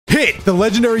hit the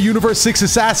legendary Universe 6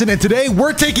 assassin, and today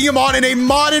we're taking him on in a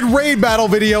modded raid battle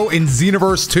video in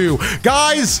Xenoverse 2.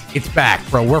 Guys, it's back,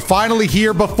 bro. We're finally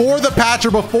here before the patch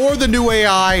or before the new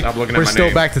AI. Stop looking at We're my still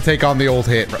name. back to take on the old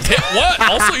hit. Hit what?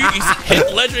 Also, you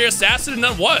hit legendary assassin and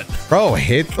then what? Bro,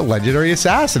 hit the legendary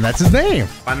assassin. That's his name.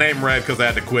 My name read because I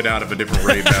had to quit out of a different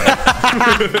raid battle.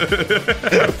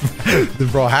 The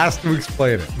bro has to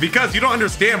explain it. Because you don't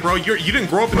understand, bro. You didn't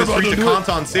grow up in the streets of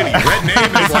Canton City. Red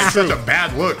name is like such a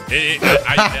bad look.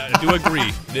 I do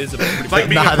agree. It is a pretty It's like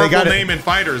being a they got purple name in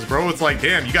fighterz, bro. It's like,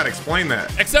 damn, you gotta explain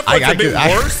that. Except for it's a bit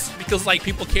worse because like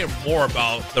people care more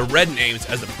about the red names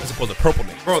as opposed to purple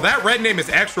names. Bro, that red name is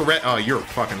extra red. Oh, you're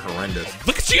fucking horrendous.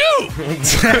 Look at you!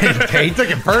 He took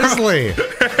it personally.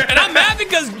 And I'm mad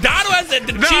because Doto has the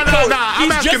cheat No. code.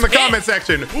 I'm asking in the comment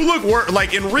section. Who look worse?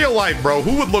 Like in real life, bro.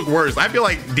 Who would look worse? I feel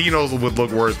like Dinos would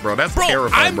look worse, bro. That's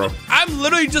terrifying, bro. I'm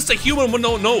literally just a human with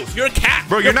no nose. You're a cat.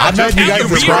 Bro, you're not just you guys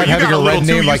describe having a red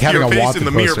name like having a face in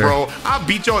the mirror, poster. bro. I'll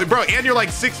beat you, bro. And you're like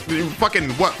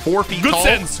 4 feet Good tall.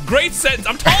 sentence. Great sentence.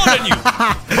 I'm taller than you. Bro,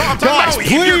 I'm talking Guys, about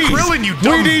if you're Krillin, you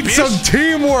dumb we need bitch. some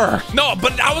teamwork. No,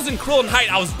 but I wasn't Krillin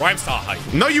height. I was rhyme style height.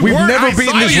 No, you We've weren't. never I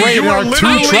beaten saw this you. raid You in were our 2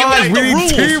 literally tries. like We the need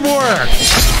rules. teamwork.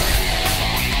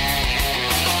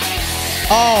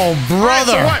 Oh,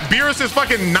 brother. So what? Beerus is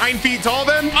fucking 9 feet tall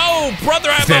then? Oh, brother,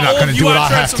 I have They're not my gonna old do it, UI I'll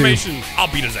have to. transformation.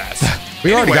 I'll beat his ass.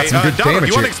 We already got some good Doto, damage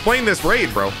you want here. to explain this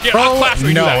raid, bro? Yeah, I'll clash with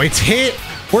you No, that. it's hit.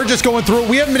 We're just going through it.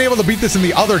 We haven't been able to beat this in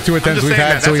the other 2 I'm attempts just we've saying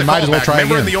had, that. so we That's a might as well callback. try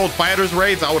Remember again. in the old fighterz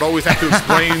raids, I would always have to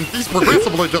explain he's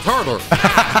progressively just harder.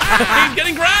 He's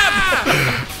getting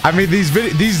grabbed. I mean,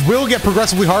 these will get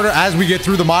progressively harder as we get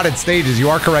through the modded stages. You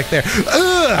are correct there.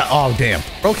 Ugh. Oh, damn.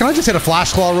 Bro, can I just hit a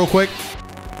flash claw real quick?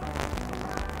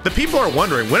 The people are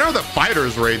wondering, when are the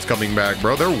fighterz raids coming back,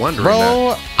 bro? They're wondering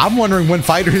Bro, I'm wondering when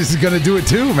fighterz is going to do it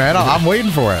too, man. I'm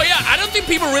waiting for Oh it. yeah, I don't think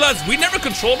people realize we never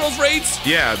controlled those raids.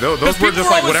 Yeah, those Because were people just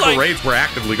were like always whatever like, raids were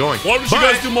actively going. Why don't you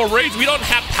guys do more raids? We don't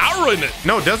have power in it.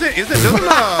 No, doesn't Why did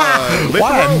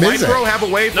I miss it? Lithro have a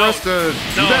way for us to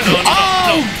do that?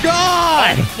 Oh,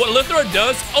 God! What Lithro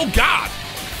does? Oh God.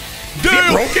 Is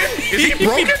he broken? Is he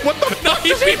broken? What the fuck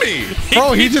does he mean?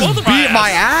 Bro, he just both of beat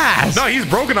my ass. No, he's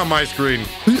broken on my screen.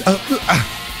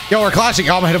 Yo, we're clashing.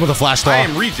 Oh, I'm going to hit him with a flash claw. I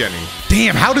am regenning.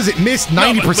 Damn, how does it miss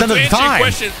 90% of the To answer your time?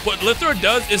 question, what Lithro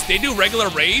does is they do regular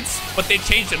raids, but they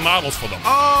change the models for them.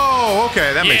 Oh,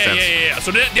 okay, that makes sense. Yeah.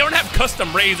 So they don't have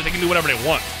custom raids that they can do whatever they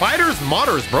want. Fighters,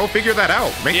 modders, bro, figure that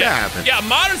out. Make that happen. Yeah,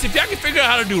 modders, if y'all can figure out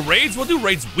how to do raids, we'll do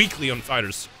raids weekly on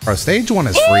Fighters. Bro, stage 1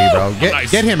 is free, bro.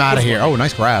 Get him out of here. Oh,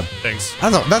 nice grab. Thanks.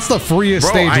 That's the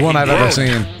freest Bro, stage 1 I've ever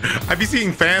seen. I be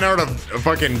seeing fan art of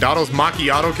fucking Dotto's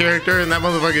macchiato character, and that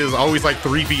motherfucker is always like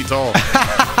 3 feet tall.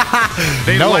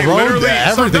 They No, like bro, literally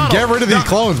everything. Dotto, Get rid of these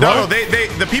clones, bro. No,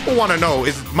 the people want to know,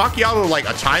 is macchiato like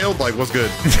a child? Like, what's good?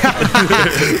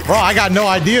 Bro, I got no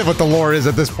idea what the lore is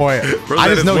at this point. Bro, I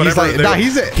that just is know he's whatever like, they- nah,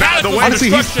 he's the way honestly,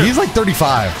 destruction. he's like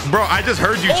 35. Bro, I just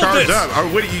heard you Hold charged this. up. Or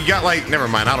what you got? Like, never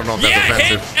mind. I don't know if that's Yeah,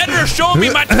 hey, offensive. Edgar, show me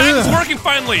my time is working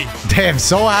finally. Damn,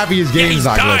 so happy his game he's is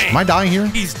not glitched. dying. Am I dying here?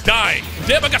 He's dying.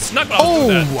 Damn, I got snuck when I was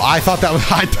doing Oh, that. I thought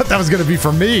that was gonna be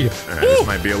for me. This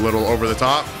might be a little over the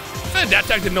top. That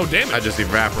attack did no damage. I just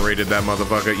evaporated that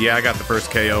motherfucker. Yeah, I got the first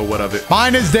KO. What of it?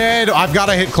 Mine is dead. I've got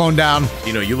to hit clone down.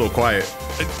 You know, you a little quiet.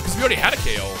 Because we already had a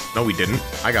KO. No, we didn't.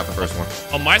 I got the first one.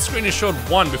 On my screen, it showed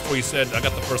 1 before you said I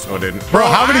got the first No, one. it didn't. Bro,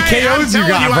 how many KOs you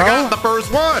got, bro? I got the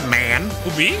first one, man.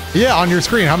 Who, me? Yeah, on your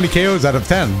screen. How many KOs out of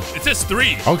 10? It says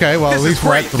 3. Okay, well, at This is least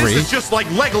we're at great. 3. This is just like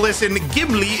Legolas and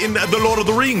Gimli in The Lord of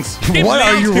the Rings. What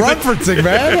are you referencing,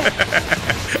 man?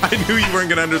 I knew you weren't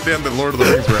going to understand the Lord of the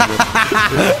Rings reference.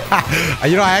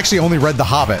 You know, I actually only read The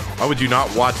Hobbit. Why would you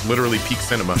not watch literally peak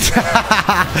cinema?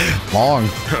 Long.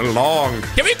 Long.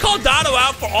 Can we call Doto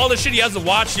out for all the shit he has to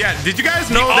watch? Yeah, did you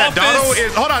guys know that Doto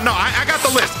is... Hold on, no, I got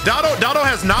the list. Doto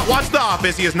has not watched The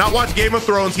Office. He has not watched Game of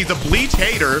Thrones. He's a Bleach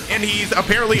hater. And he's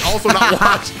apparently also not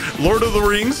watched Lord of the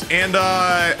Rings. And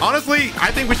honestly,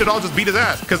 I think we should all just beat his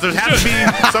ass. Because there has to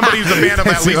be somebody who's a fan of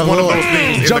at least one of those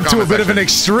things. Jump to a bit of an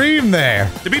extreme there.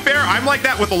 To be fair, I'm like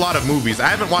that with a lot of movies. I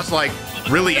haven't watched like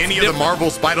really any of the Marvel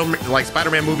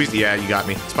Spider-Man movies. Yeah, you got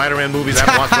me. Spider-Man movies. I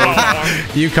haven't watched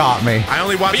those. You caught me. I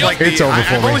only watched like it's over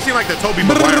for I've me. only seen like the Tobey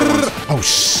Maguire ones. Oh,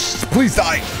 shh. Please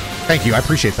die. Thank you. I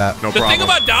appreciate that. No The problem. thing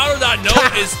about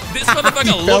Doto.know is this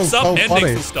motherfucker looks up endings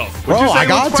and stuff. Bro, I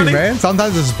got to, funny? man.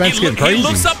 Sometimes the suspense gets crazy. He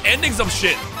looks up endings of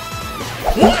shit.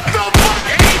 What the fuck?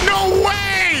 Ain't no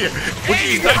way! What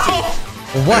did you Ain't no!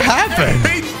 What happened?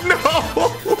 Ain't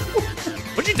no!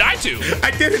 What'd you die to? I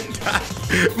didn't die.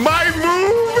 My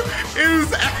move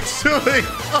is actually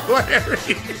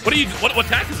hilarious. What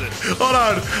attack is it? Hold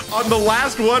on. On the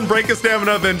last one, break a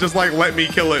stamina, then just like let me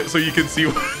kill it so you can see.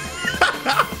 Who the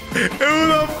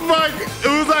fuck?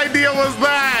 Whose idea was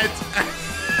that?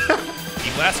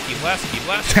 Keep last.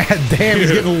 Damn,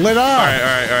 he's getting lit up. All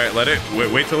right. Let it.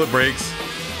 Wait till it breaks.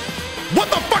 What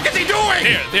the fuck is he doing?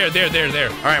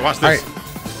 There. All right, watch this. All right.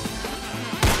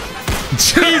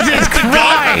 Jesus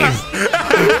Christ!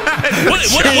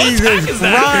 What attack is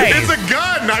that? It's a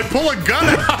gun. I pull a gun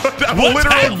out.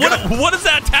 What is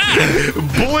that attack?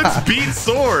 Bullets beat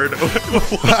sword.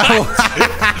 What?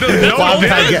 No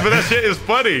offense, but that shit is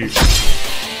funny.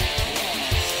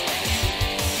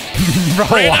 Bro,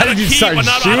 why did you start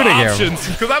shooting him?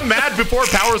 Because I'm mad before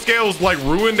power scales like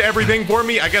ruined everything for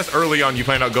me. I guess early on you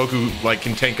find out Goku like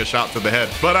can tank a shot to the head.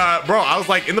 But bro, I was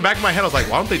like in the back of my head, I was like,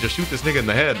 why don't they just shoot this nigga in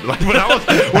the head? Like when I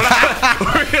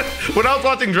was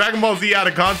watching Dragon Ball Z out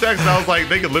of context, I was like,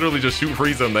 they could literally just shoot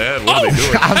Frieza in the head. What are they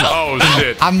doing? Oh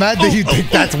shit! I'm mad that you think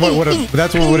that's what would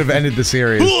have ended the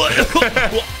series.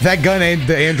 That gun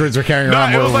the androids are carrying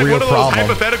around it was like real one of those problem.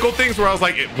 hypothetical things where I was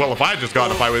like, well, if I just got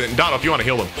in a fight with it, Doto, if you want to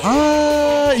heal him.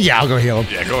 Yeah, I'll go heal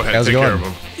him. Yeah, go ahead. Take care of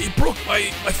him. He broke my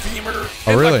femur.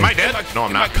 Oh, really? Am I dead? No,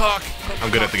 I'm not. My cock. I'm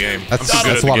good at the game. That's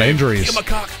a lot of injuries. My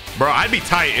cock. Bro, I'd be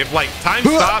tight if like time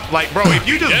stopped. Like, bro, if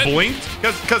you just blinked,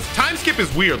 because time skip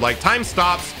is weird. Like time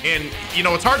stops, and you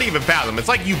know it's hard to even fathom. It's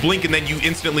like you blink and then you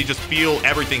instantly just feel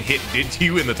everything did to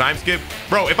you in the time skip.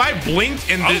 Bro, if I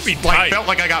blinked and just like felt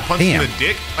like I got punched in the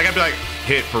dick, like I'd be like,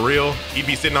 hit for real. He'd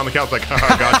be sitting on the couch like,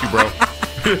 haha, got you, bro.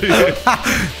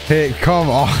 Hey,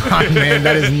 come on, man.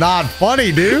 That is not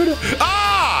funny, dude.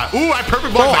 Ooh, I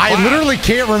perfect blocked. Bro, I literally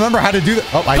can't remember how to do that.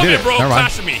 Oh, I did it. Bro, never mind.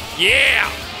 faster me. Yeah.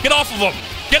 Get off of him.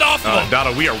 Get off of him.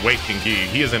 Doto, we are wasting key.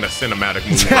 He is in a cinematic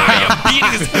movie. I am beating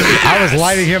his ass. I was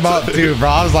lighting him up too, bro.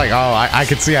 I was like, oh, I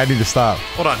could see I need to stop.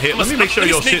 Hold on, hit. Let me make sure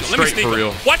your shit's straight for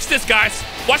real. Watch this, guys.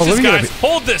 Watch this, guys.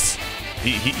 Hold this.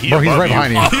 Bro, he's right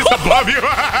behind you. He's above you.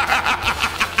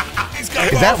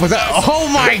 Was that? Oh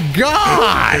my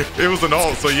God! It was an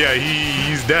ult, so yeah,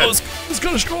 he's dead. He's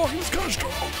kind of strong.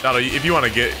 Doto, if you want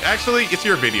to get, actually, it's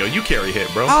your video. You carry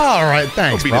hit, bro. All right,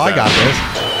 thanks, bro. I got this.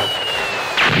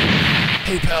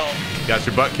 Hey, pal. Got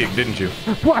your butt kicked, didn't you?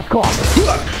 Flash Claw.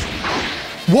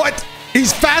 What?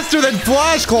 He's faster than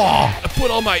Flash Claw. I put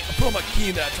all my key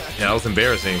in that attack. Yeah, that was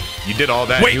embarrassing. You did all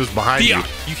that. Wait, he was behind you.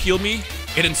 You healed me.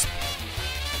 It didn't.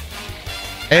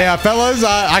 Hey, fellas,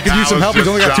 I could use some help. He's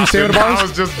only got 2 stamina bars. I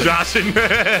was just joshing.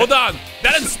 Hold on.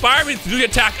 That inspired me to do the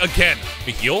attack again.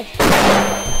 We heal.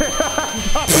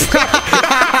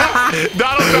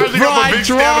 Donald charging up a big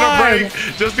stamina break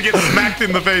just to get smacked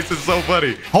in the face. It's so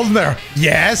funny. Hold him there.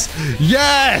 Yes.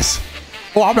 Yes.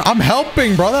 Oh, I'm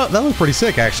helping, bro. That looked pretty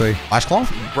sick, actually. Flash Claw?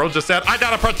 Bro just said, I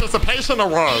got a participation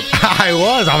award. I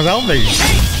was helping. Hey,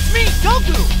 it's me,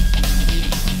 Goku.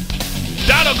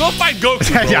 Doto, go fight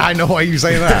Goku, bro. Yeah, I know why you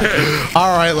say that.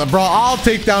 All right, bro, I'll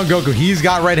take down Goku. He's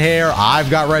got red hair. I've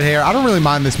got red hair. I don't really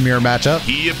mind this mirror matchup.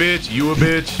 He a bitch. You a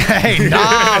bitch. Hey,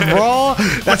 nah, bro.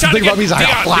 That's the thing about me is I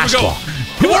got Flash Claw.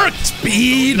 It worked.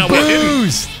 Speed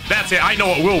boost. That's it. I know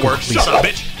what will work. Shut up,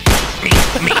 bitch.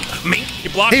 Mink. He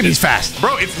blocked Hey, he's fast.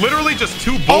 Bro, it's literally just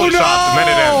 2 bullet shots and then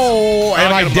it ends. Oh,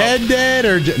 am I dead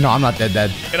or... No, I'm not dead.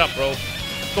 Get up, bro.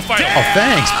 Go fight him. Oh,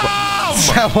 thanks, bro.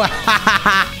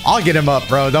 I'll get him up,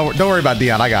 bro. Don't worry about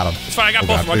Dion. I got him. It's fine. I got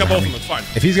both of them. It's fine.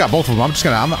 If he's got both of them, I'm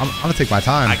gonna take my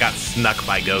time. I got snuck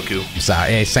by Goku. I'm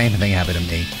sorry. Hey, same thing happened to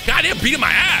me. God, they're beating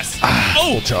my ass.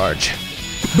 Full charge.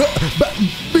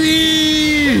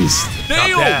 Beast.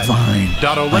 Damn. Fine.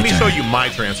 Doto, let me show you my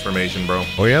transformation, bro.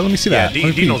 Oh yeah, let me see that.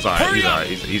 Yeah, Dino's alright. Hurry He's up. alright.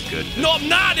 He's good. No, I'm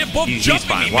not. They're both jumping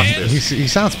fine. me, Watch man. this. He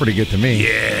sounds pretty good to me.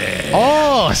 Yeah.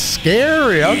 Oh,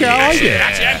 scary. Okay, I like it.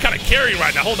 Actually, I'm kind of carrying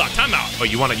right now. Hold on, time out. Oh,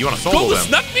 you wanna solo Goku them?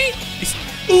 snuck me?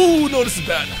 Ooh, no, this is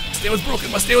bad. My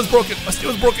stay was broken.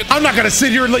 I'm not gonna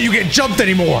sit here and let you get jumped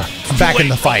anymore. I'm back in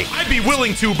the fight. I'd be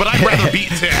willing to, but I'd rather beat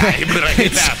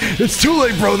It's too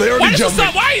late, bro. They already jumped me.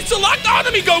 Why are you still locked onto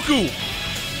me, Goku?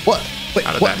 What? Wait,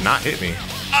 How did what? that not hit me?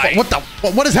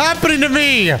 What is happening to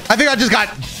me? I think I just got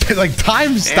like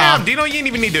time stopped. Damn, Dino, you didn't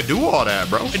even need to do all that,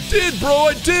 bro. I did, bro.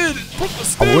 I did.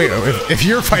 Oh, wait, if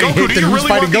you're fighting Goku, Goku, then who's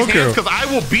fighting Goku? Because I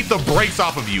will beat the brakes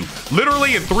off of you,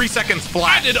 literally in 3 seconds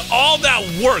flat. I did all that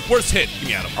work. Where's hit? Give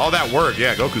me at him. All that work,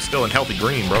 yeah. Goku's still in healthy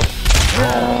green, bro.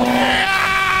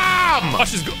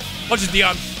 Watch this,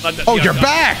 Dion. Oh, you're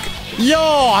back.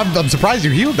 Yo, I'm surprised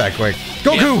you healed that quick.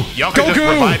 Goku, Y'all can just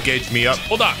Goku. revive gauge me up.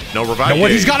 Hold on. No revive No, what?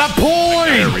 gauge. He's got a point.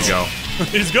 There we go.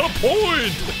 He's got a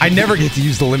point. I never get to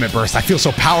use the limit burst. I feel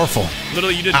so powerful.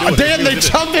 Literally, you didn't do it. Damn, they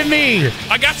jumped at me.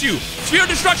 I got you. Sphere of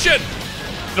destruction.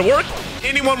 Did it work?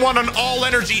 Anyone want an all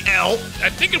energy L? I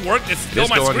think it worked. It's still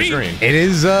Just on go my on the screen. It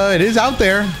is out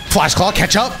there. Flash Claw,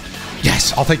 catch up.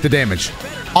 Yes, I'll take the damage.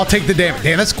 I'll take the damage.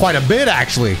 Damn, that's quite a bit,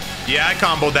 actually. Yeah, I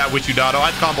comboed that with you, Dotto.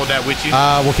 I comboed that with you.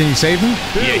 Well, can you save me?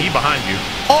 Yeah, he behind you.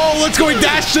 Oh, let's go. He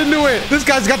dashed into it. This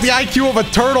guy's got the IQ of a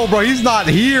turtle, bro. He's not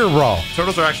here, bro.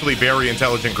 Turtles are actually very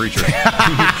intelligent creatures.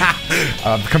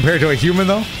 Compared to a human,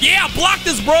 though? Yeah, block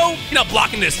this, bro. You're not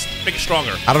blocking this. Make it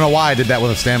stronger. I don't know why I did that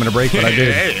with a stamina break, but I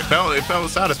did. Hey, it felt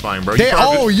satisfying, bro.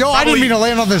 Oh, yo, I didn't mean to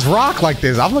land on this rock like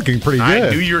this. I'm looking pretty good. I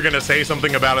knew you were going to say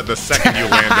something about it the second you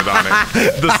landed on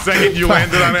it. The second you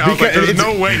landed on it, I was like, there's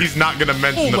no way he's not going to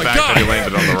mention the fact that he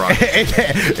landed on the rock.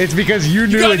 It's because you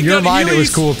knew in your mind it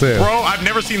was cool, too. Bro, I've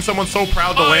never seen someone so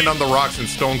proud to land on the rocks in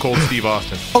Stone Cold Steve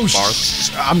Austin. Oh,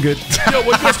 I'm good. Yo,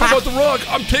 what you guys talking about the rock?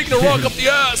 I'm taking a rock up the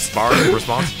ass. Bar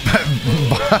response?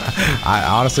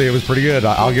 Honestly, it was pretty good.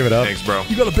 I'll give it up. Thanks, bro.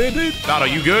 You got a band-aid? Dotto,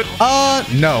 you good?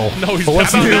 No. No, he's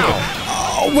what's not new? now.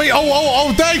 Oh, wait.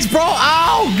 Oh, thanks, bro.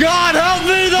 Oh, God, help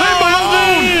me, though. Help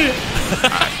me.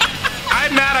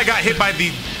 I'm mad I got hit by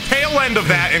the tail end of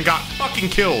that and got fucking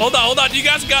killed. Hold on. You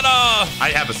guys got I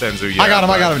have a Senzu, yeah. I got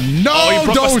him. No, he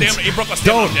broke don't. my stamina. He broke my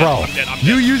stamina. Don't, bro. I'm dead.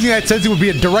 You using that Senzu would be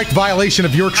a direct violation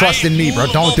of your trust in me, bro.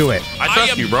 Don't do it. I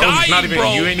trust you, bro. It's not even,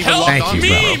 you ain't even Help locked Thank on you,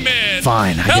 me, bro. man.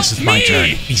 Fine, I guess it's my Help turn.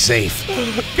 me. Be safe.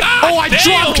 God Oh, I damn.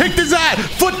 drop kicked his ass.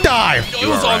 Foot dive. It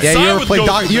was on Yeah, side you ever with play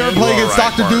Goku, you ever man. play You against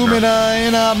alright, Dr. Doom partner.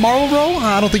 in Marvel, bro?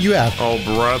 I don't think you have. Oh,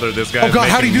 brother, this guy's God,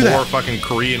 how'd he making do that? more fucking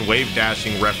Korean wave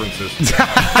dashing references.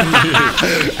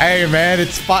 Hey, man,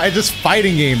 it's just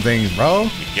fighting game things, bro.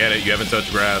 Get it? You haven't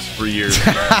touched grass for years.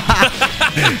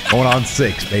 Going on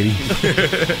 6, baby.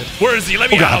 Where is he?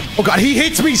 Let me out. Oh, God, he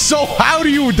hits me so. How do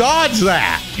you dodge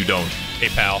that? You don't. Hey,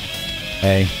 pal.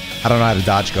 Hey, I don't know how to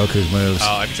dodge Goku's moves.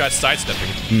 Have you tried sidestepping?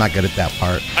 I'm not good at that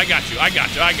part. I got you. Let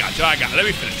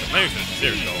me finish him.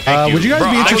 There we go. Would you guys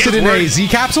Bro, be I interested was in a worried. Z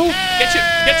capsule? Get your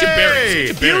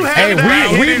berries. Get your You berries. Hey, had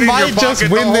that we hidden in might your just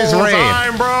pocket win the this whole raid.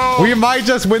 time, bro. We might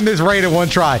just win this raid in one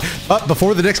try. But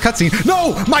before the next cutscene,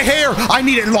 no, my hair! I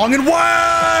need it long and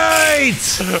white!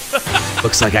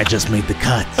 Looks like I just made the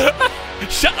cut.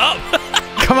 Shut up.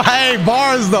 Come on, hey,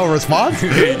 bars though, response?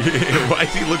 Why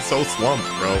does he look so slumped,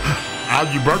 bro? How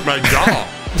you broke my jaw?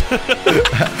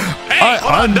 Hey,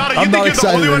 Hold on, Dotto, you think you're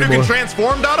the only one who can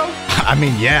transform, Dotto? I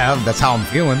mean, yeah, that's how I'm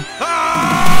feeling.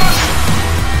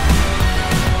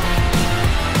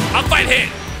 I'll fight hit.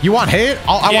 You want hit?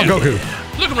 I want Goku.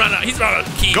 Look him right now. He's not a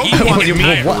key. Goku wants me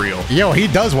What? for real. Yo, he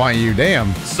does want you,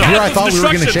 damn. So, Here I thought we were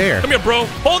gonna destruction. share. Come here, bro.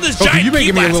 Hold this Goku, giant you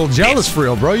making key me a little blast, jealous bitch. for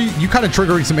real, bro. You kind of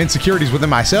triggering some insecurities within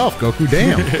myself, Goku.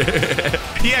 Damn.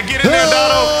 Yeah, get in there,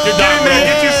 Dotto. You're Get done, in there.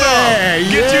 Get you some.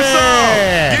 Get you some.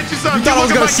 Yeah. Get you some. You thought I was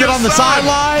looking gonna like sit your on the son.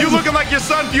 sidelines? You looking like your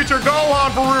son, future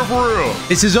Gohan, for real, for real.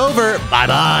 This is over.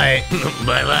 Bye-bye.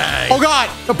 Bye-bye. Oh, God.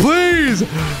 Please.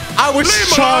 I was Leave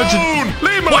him charged. alone.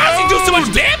 Leave him Why does he do so alone.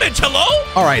 much damage? Hello?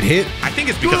 All right, hit. I think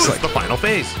it's because it's the final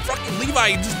phase. Fucking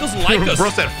Levi just doesn't like us. Bro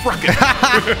said, "Fuck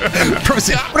it." Bro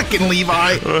said, frickin'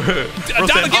 Levi.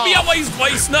 Donna, get me out while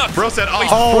he's snuck. Bro said,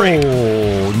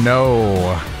 Oh,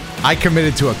 no. I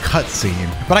committed to a cutscene,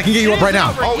 but I can get you up right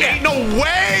now. Oh, ain't no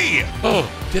way. Oh,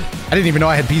 did I didn't even know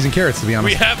I had peas and carrots, to be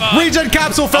honest. we have Regen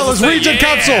capsule, fellas. Regen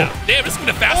capsule. Damn, this is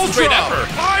the fastest Ultra raid ever.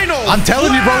 final. I'm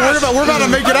telling you, bro, we're about to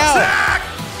make it out. Attack.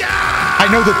 Yeah. I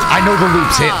know the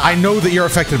loops hit. I know that you're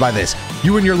affected by this.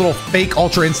 You and your little fake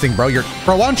ultra instinct, bro.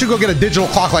 Bro, why don't you go get a digital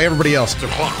clock like everybody else?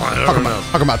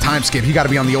 Talking about time skip. You got to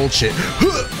be on the old shit.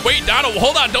 Wait, Donald,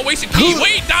 hold on. Don't waste your key.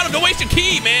 Wait, Donald, don't waste your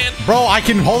key, man. Bro, I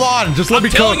can hold on. Just let I'm me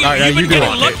telling cook. you, All right, you've been you do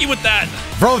getting it. lucky with that.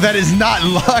 Bro, that is not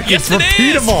luck. Yes, it's it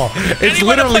is. repeatable. It's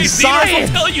Anyone that literally plays Xenos will science.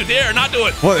 tell you there, not do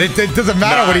it. Well, it doesn't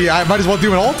matter what I might as well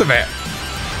do an ultimate.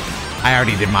 I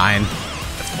already did mine.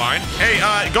 That's fine. Hey,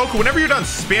 Goku, whenever you're done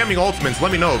spamming ultimates,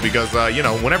 let me know because, you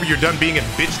know, whenever you're done being in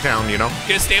Bitch Town, you know.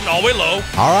 Get his stamina all the way low.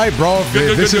 All right, bro.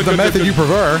 Good, This is the method you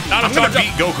prefer. Donald, I'm gonna charge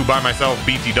beat Goku by myself,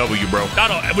 BTW, bro. up.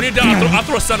 Donald, when you're done, I'll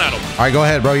throw a sun at him. All right, go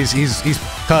ahead, bro. He's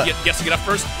cut. Yes, to get up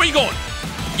first. Where you going?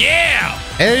 Yeah.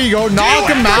 There you go. Knock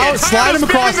him out. Slide him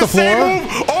across the floor. Same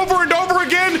move over and over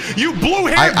again. You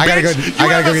blue-haired I gotta bitch. go. I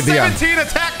gotta go You get have a Dion. 17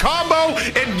 attack combo,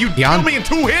 and you Dion? killed me in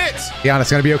 2 hits. Dion,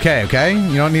 it's gonna be okay. Okay.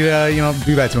 You don't need to,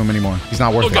 do that to him anymore. He's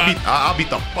not worth Oh, it. God. I'll beat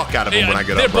the fuck out of him when I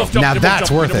get they're up, bro. both jumping, Now they're both that's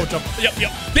jumping, worth they're it. both jumping.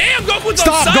 Yep. Damn, Goku's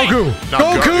Stop, on sight. Goku. No,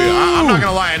 Goku. I'm not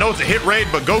gonna lie. I know it's a hit raid,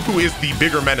 but Goku is the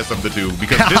bigger menace of the two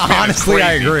because this man Honestly, is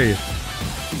I crazy. agree.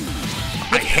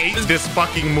 I hate this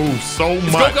fucking move so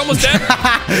Is much. Goku almost dead?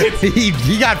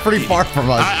 he got pretty far from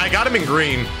us. I got him in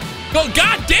green. Oh,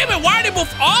 God damn it. Why are they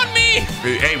both on me?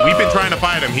 Hey, we've been trying to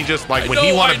fight him. He just, like, when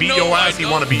he want to beat your ass, he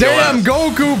want to beat your ass. Damn,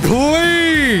 Goku,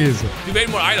 please. You made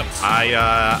more items. I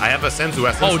have a Senzu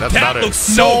essence. Oh, That's that about looks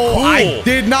it. so No, cool. I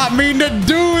did not mean to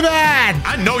do that.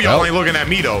 I know y'all ain't looking at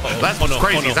me, though. That's what's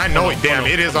crazy. I know it. Damn,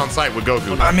 it is on site with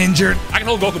Goku. I'm injured. I can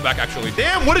hold Goku back, actually.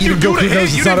 Damn, what did you Even do to Goku him?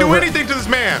 knows You it's didn't not do over. anything to this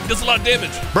man. Does a lot of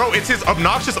damage. Bro, it's his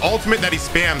obnoxious ultimate that he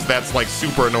spams that's, like,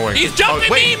 super annoying. He's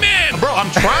jumping me, man. Bro,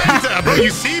 I'm trying to. Bro, you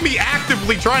see me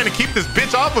actively trying to keep this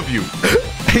bitch off of you.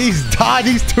 He's dodged.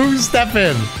 He's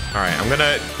two-stepping. All right, I'm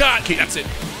gonna. God, that's it.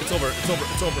 It's over. It's over.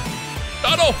 It's over.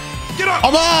 Doto. Get up.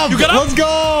 I'm up. You got up? Let's go.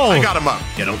 I got him up.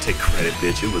 Yeah, don't take credit,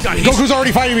 bitch. It was God, me. Goku's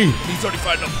already fighting me. He's already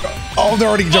fighting up, bro. Oh, they're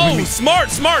already jumping me. Smart.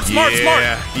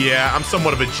 Yeah, I'm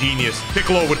somewhat of a genius.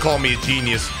 Piccolo would call me a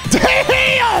genius.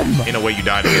 Damn. In a way, you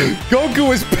died again.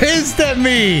 Goku is pissed at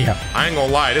me. I ain't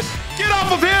gonna lie. Get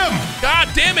off of him. God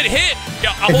damn it, hit.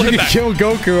 Yeah, I'll If hold you him can back. kill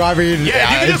Goku, I mean, Yeah,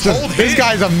 you can it's just hold this him.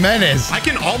 guy's a menace. I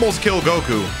can almost kill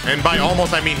Goku, and by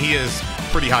almost I mean he is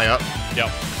pretty high up. Yep.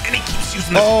 And he keeps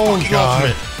using this Oh, fucking God.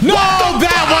 ultimate. No, What the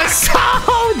that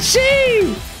fuck? was so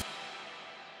cheap.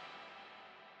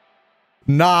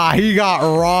 Nah, he got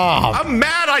robbed. I'm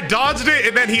mad I dodged it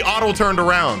and then he auto turned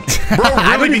around. Bro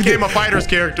really became a fighter's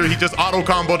character. He just auto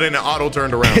comboed and auto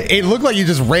turned around. It looked like you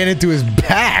just ran into his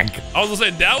back. I was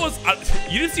gonna say that was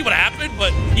you didn't see what happened,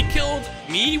 but he killed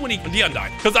me when Dion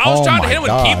died. Because I was Oh trying to my hit him with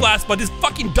God. Ki Blast, but this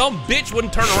fucking dumb bitch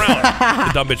wouldn't turn around.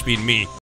 The dumb bitch being me.